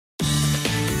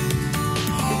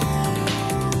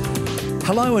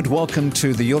Hello and welcome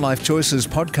to the Your Life Choices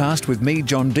podcast with me,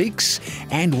 John Deeks,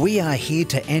 and we are here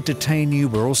to entertain you.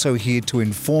 We're also here to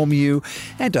inform you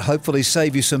and to hopefully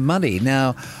save you some money.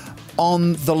 Now,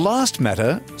 on the last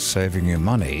matter, saving you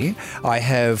money, I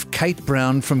have Kate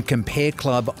Browne from Compare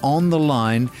Club on the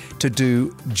line to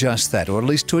do just that, or at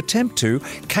least to attempt to.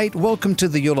 Kate, welcome to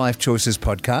the Your Life Choices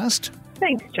podcast.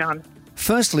 Thanks, John.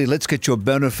 Firstly, let's get your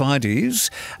bona fides.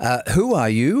 Who are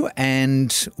you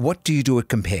and what do you do at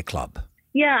Compare Club?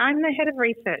 Yeah, I'm the head of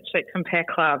research at Compare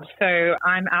Club. So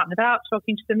I'm out and about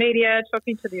talking to the media,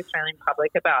 talking to the Australian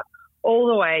public about all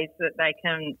the ways that they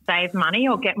can save money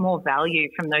or get more value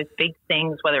from those big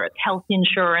things, whether it's health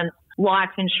insurance,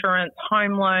 life insurance,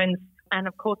 home loans, and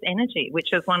of course energy,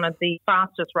 which is one of the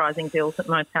fastest rising bills that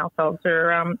most households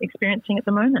are experiencing at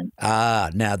the moment.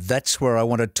 Now that's where I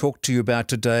want to talk to you about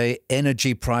today,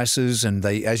 energy prices, and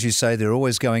they, as you say, they're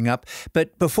always going up.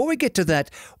 But before we get to that,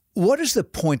 what is the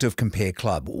point of Compare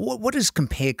Club? What is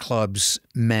Compare Club's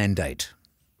mandate?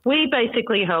 We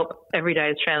basically help everyday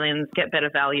Australians get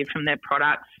better value from their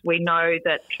products. We know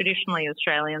that traditionally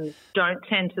Australians don't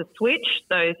tend to switch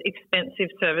those expensive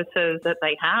services that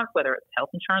they have, whether it's health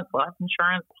insurance, life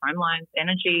insurance, home loans,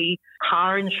 energy,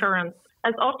 car insurance,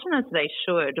 as often as they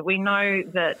should. We know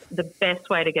that the best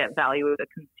way to get value as a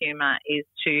consumer is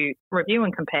to review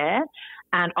and compare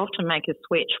and often make a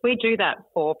switch. We do that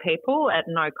for people at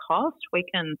no cost. We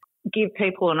can give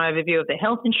people an overview of their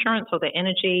health insurance or their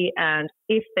energy, and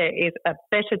if there is a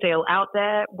better deal out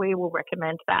there, we will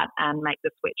recommend that and make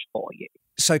the switch for you.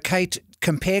 So, Kate,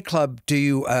 Compare Club, do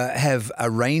you have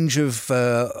a range of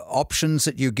options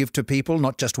that you give to people,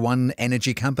 not just one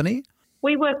energy company?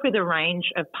 We work with a range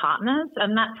of partners,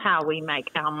 and that's how we make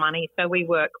our money. So we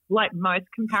work, like most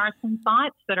comparison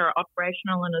sites that are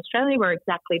operational in Australia, we're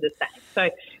exactly the same. So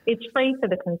it's free for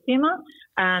the consumer,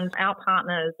 and our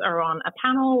partners are on a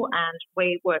panel, and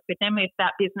we work with them. If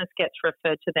that business gets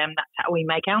referred to them, that's how we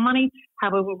make our money.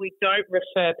 However, we don't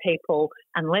refer people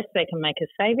unless they can make a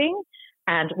saving.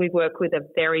 And we work with a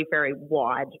very, very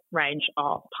wide range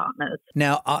of partners.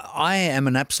 Now, I am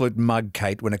an absolute mug,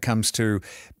 Kate, when it comes to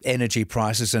energy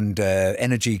prices and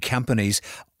energy companies.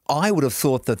 I would have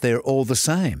thought that they're all the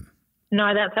same.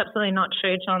 No, that's absolutely not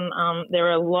true, John. There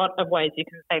are a lot of ways you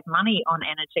can save money on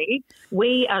energy.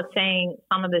 We are seeing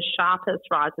some of the sharpest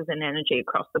rises in energy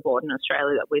across the board in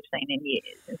Australia that we've seen in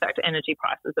years. In fact, energy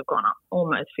prices have gone up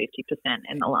almost 50%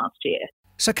 in the last year.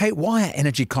 So, Kate, why are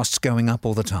energy costs going up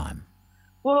all the time?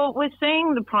 Well, we're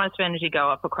seeing the price of energy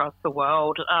go up across the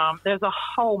world. There's a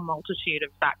whole multitude of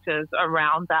factors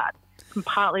around that. Can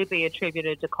partly be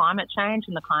attributed to climate change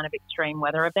and the kind of extreme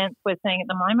weather events we're seeing at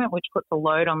the moment, which puts a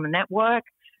load on the network.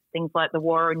 Things like the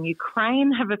war in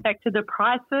Ukraine have affected the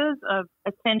prices of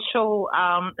essential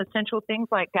things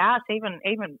like gas, even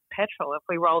petrol, if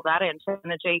we roll that into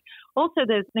energy. Also,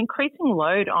 there's an increasing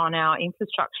load on our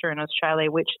infrastructure in Australia,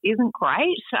 which isn't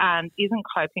great and isn't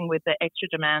coping with the extra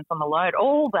demands on the load.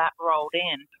 All that rolled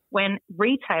in when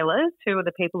retailers, who are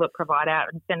the people that provide out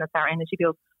and send us our energy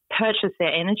bills, purchase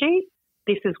their energy.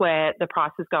 This is where the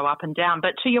prices go up and down.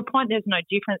 But to your point, there's no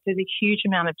difference. There's a huge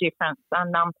amount of difference.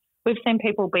 And we've seen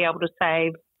people be able to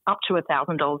save up to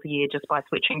 $1,000 a year just by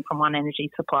switching from one energy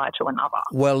supplier to another.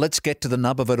 Well, let's get to the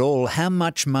nub of it all. How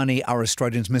much money are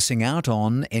Australians missing out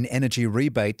on in energy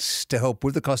rebates to help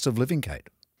with the cost of living, Kate?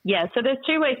 Yeah, so there's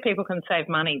two ways people can save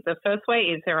money. The first way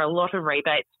is there are a lot of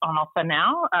rebates on offer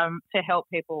now to help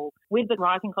people with the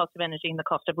rising cost of energy and the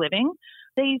cost of living.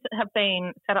 These have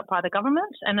been set up by the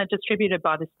government and are distributed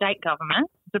by the state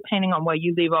government, depending on where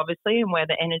you live, obviously, and where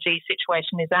the energy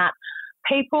situation is at.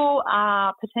 People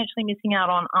are potentially missing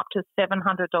out on up to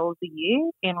 $700 a year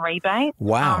in rebates.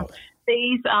 Wow.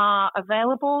 These are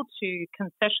available to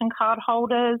concession card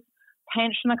holders,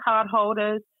 pensioner card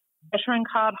holders, veteran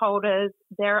card holders.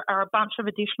 There are a bunch of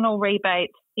additional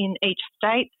rebates in each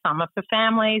state. Some are for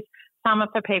families, some are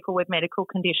for people with medical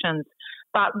conditions.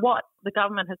 But what the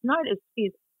government has noticed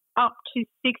is up to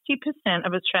 60%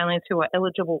 of Australians who are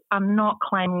eligible are not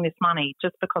claiming this money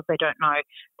just because they don't know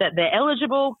that they're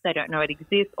eligible, they don't know it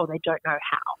exists, or they don't know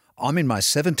how. I'm in my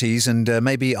 70s and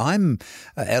maybe I'm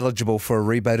eligible for a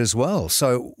rebate as well.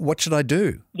 So what should I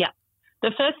do? Yeah.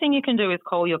 The first thing you can do is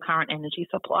call your current energy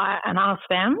supplier and ask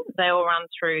them. They will run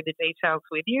through the details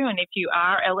with you, and if you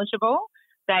are eligible,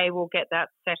 they will get that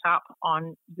set up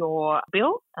on your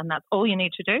bill, and that's all you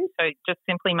need to do. So just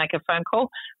simply make a phone call.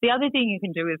 The other thing you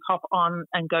can do is hop on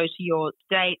and go to your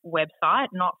state website,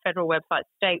 not federal website,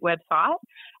 state website,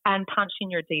 and punch in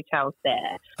your details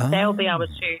there. Oh. They'll be able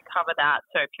to cover that.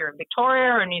 So if you're in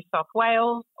Victoria or New South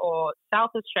Wales or South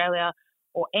Australia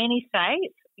or any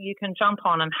state, you can jump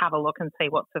on and have a look and see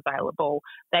what's available.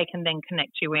 They can then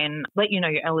connect you in, let you know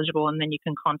you're eligible, and then you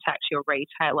can contact your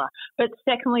retailer. But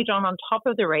secondly, John, on top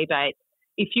of the rebate,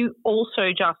 if you also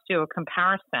just do a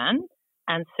comparison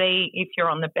and see if you're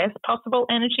on the best possible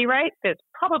energy rate, there's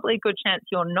probably a good chance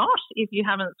you're not if you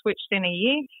haven't switched in a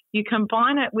year. You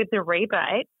combine it with the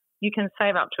rebate, you can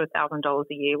save up to $1,000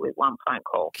 a year with one phone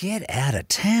call. Get out of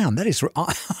town. That is,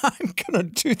 I'm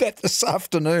going to do that this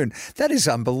afternoon. That is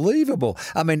unbelievable.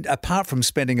 I mean, apart from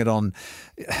spending it on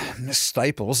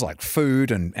staples like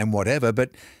food and whatever,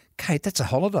 but Kate, that's a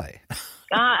holiday.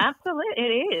 Absolutely,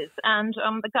 it is. And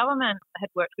the government had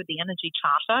worked with the Energy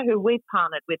Charter, who we've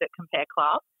partnered with at Compare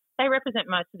Club. They represent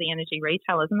most of the energy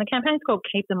retailers, and the campaign is called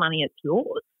Keep the Money, It's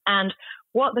Yours. And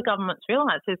what the government's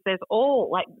realised is there's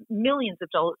millions of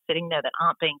dollars sitting there that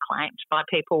aren't being claimed by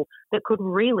people that could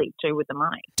really do with the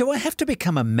money. Do I have to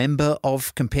become a member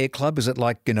of Compare Club? Is it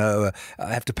like, I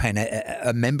have to pay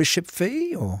a membership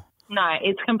fee or? No,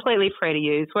 it's completely free to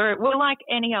use. We're like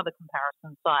any other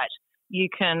comparison site. You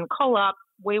can call up.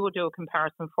 We will do a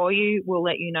comparison for you. We'll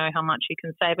let you know how much you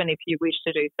can save, and if you wish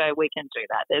to do so, we can do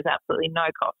that. There's absolutely no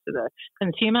cost to the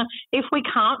consumer. If we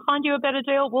can't find you a better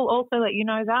deal, we'll also let you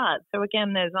know that. So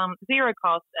again, there's zero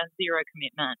cost and zero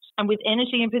commitment. And with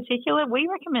energy in particular, we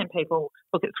recommend people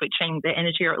look at switching their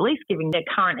energy, or at least giving their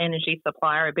current energy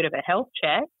supplier a bit of a health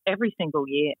check every single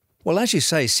year. Well, as you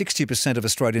say, 60% of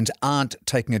Australians aren't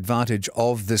taking advantage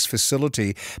of this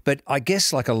facility. But I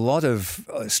guess like a lot of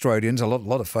Australians, a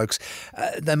lot of folks,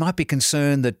 they might be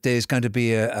concerned that there's going to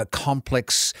be a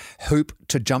complex hoop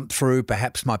to jump through.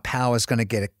 Perhaps my power is going to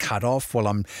get cut off while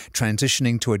I'm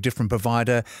transitioning to a different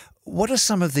provider. What are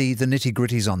some of the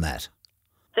nitty-gritties on that?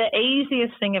 The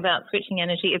easiest thing about switching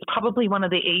energy is probably one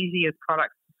of the easiest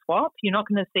products to swap. You're not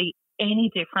going to see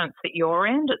any difference at your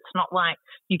end. It's not like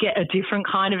you get a different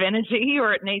kind of energy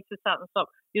or it needs to start and stop.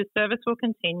 Your service will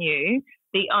continue.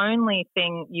 The only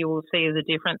thing you will see is a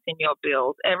difference in your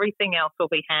bills. Everything else will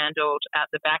be handled at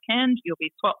the back end. You'll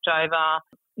be swapped over.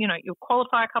 You'll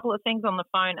qualify a couple of things on the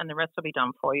phone and the rest will be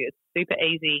done for you. It's super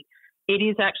easy. It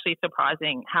is actually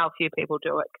surprising how few people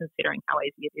do it, considering how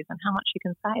easy it is and how much you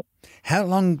can save. How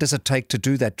long does it take to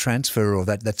do that transfer or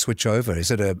that switch over? Is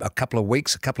it a couple of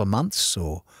weeks, a couple of months,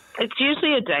 or? It's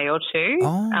usually a day or two,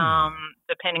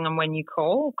 depending on when you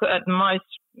call. At most,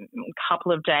 a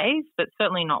couple of days, but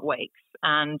certainly not weeks.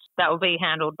 And that will be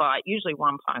handled by usually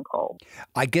one phone call.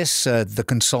 I guess the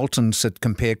consultants at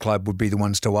Compare Club would be the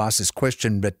ones to ask this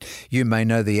question, but you may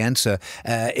know the answer.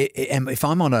 If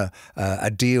I'm on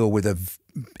a deal with an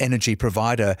energy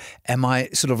provider, am I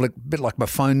sort of a bit like my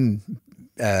phone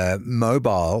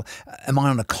mobile? Am I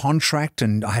on a contract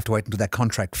and I have to wait until that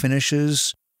contract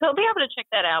finishes? They'll be able to check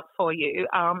that out for you.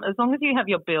 As long as you have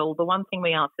your bill, the one thing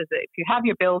we ask is that if you have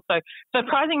your bill, so a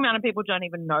surprising amount of people don't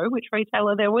even know which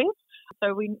retailer they're with.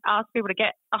 So we ask people to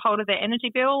get a hold of their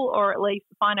energy bill or at least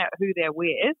find out who they're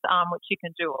with, which you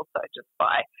can do also just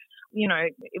by,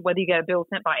 whether you get a bill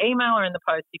sent by email or in the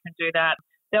post, you can do that.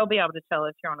 They'll be able to tell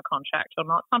if you're on a contract or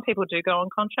not. Some people do go on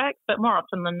contracts, but more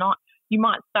often than not, you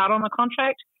might start on a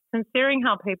contract. Considering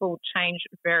how people change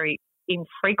very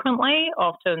infrequently,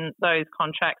 often those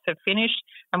contracts have finished.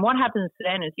 And what happens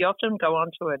then is you often go on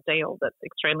to a deal that's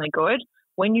extremely good.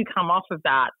 When you come off of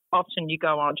that, often you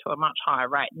go on to a much higher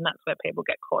rate, and that's where people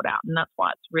get caught out. And that's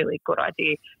why it's really a good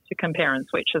idea to compare and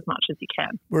switch as much as you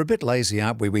can. We're a bit lazy,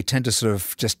 aren't we? We tend to sort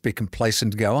of just be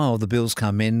complacent and go, oh, the bills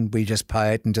come in, we just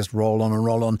pay it and just roll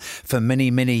on for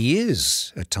many, many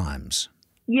years at times.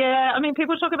 Yeah, I mean,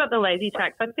 people talk about the lazy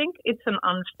tax. I think it's an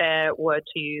unfair word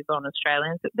to use on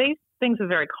Australians. These things are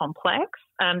very complex,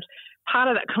 and part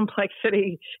of that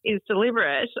complexity is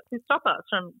deliberate to stop us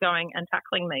from going and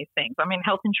tackling these things. I mean,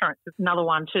 health insurance is another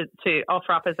one to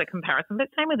offer up as a comparison, but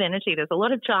same with energy. There's a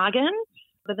lot of jargon.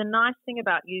 But the nice thing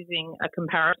about using a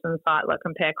comparison site like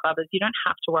Compare Club is you don't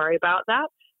have to worry about that.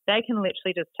 They can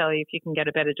literally just tell you if you can get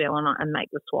a better deal or not and make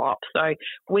the swap. So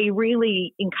we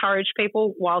really encourage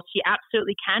people, whilst you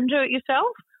absolutely can do it yourself,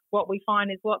 what we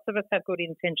find is lots of us have good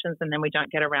intentions and then we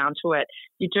don't get around to it.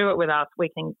 You do it with us, we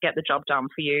can get the job done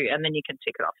for you, and then you can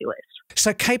tick it off your list.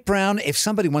 So Kate Browne, if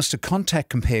somebody wants to contact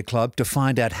Compare Club to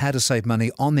find out how to save money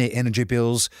on their energy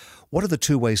bills, what are the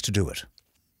two ways to do it?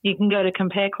 You can go to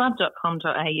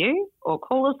compareclub.com.au or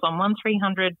call us on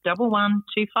 1300 11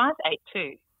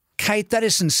 2582. Kate, that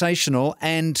is sensational.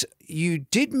 And you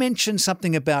did mention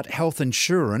something about health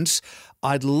insurance.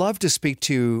 I'd love to speak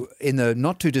to you in the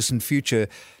not too distant future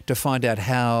to find out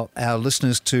how our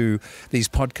listeners to these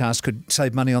podcasts could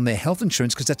save money on their health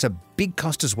insurance, because that's a big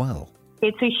cost as well.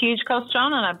 It's a huge cost,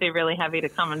 John, and I'd be really happy to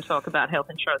come and talk about health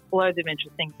insurance. Loads of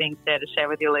interesting things there to share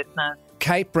with your listeners.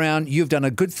 Kate Browne, you've done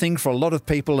a good thing for a lot of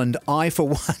people, and I, for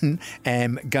one,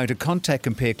 am going to contact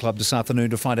Compare Club this afternoon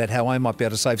to find out how I might be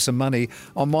able to save some money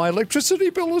on my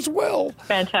electricity bill as well.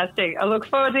 Fantastic. I look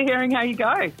forward to hearing how you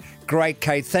go. Great,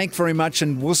 Kate. Thanks very much,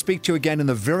 and we'll speak to you again in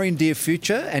the very near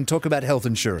future and talk about health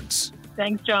insurance.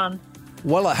 Thanks, John.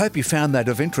 Well, I hope you found that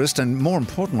of interest, and more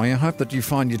importantly, I hope that you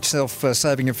find yourself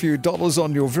saving a few dollars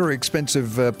on your very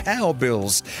expensive power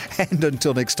bills. And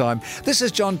until next time, this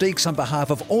is John Deeks on behalf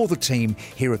of all the team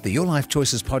here at the Your Life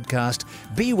Choices podcast.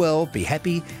 Be well, be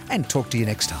happy, and talk to you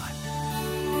next time.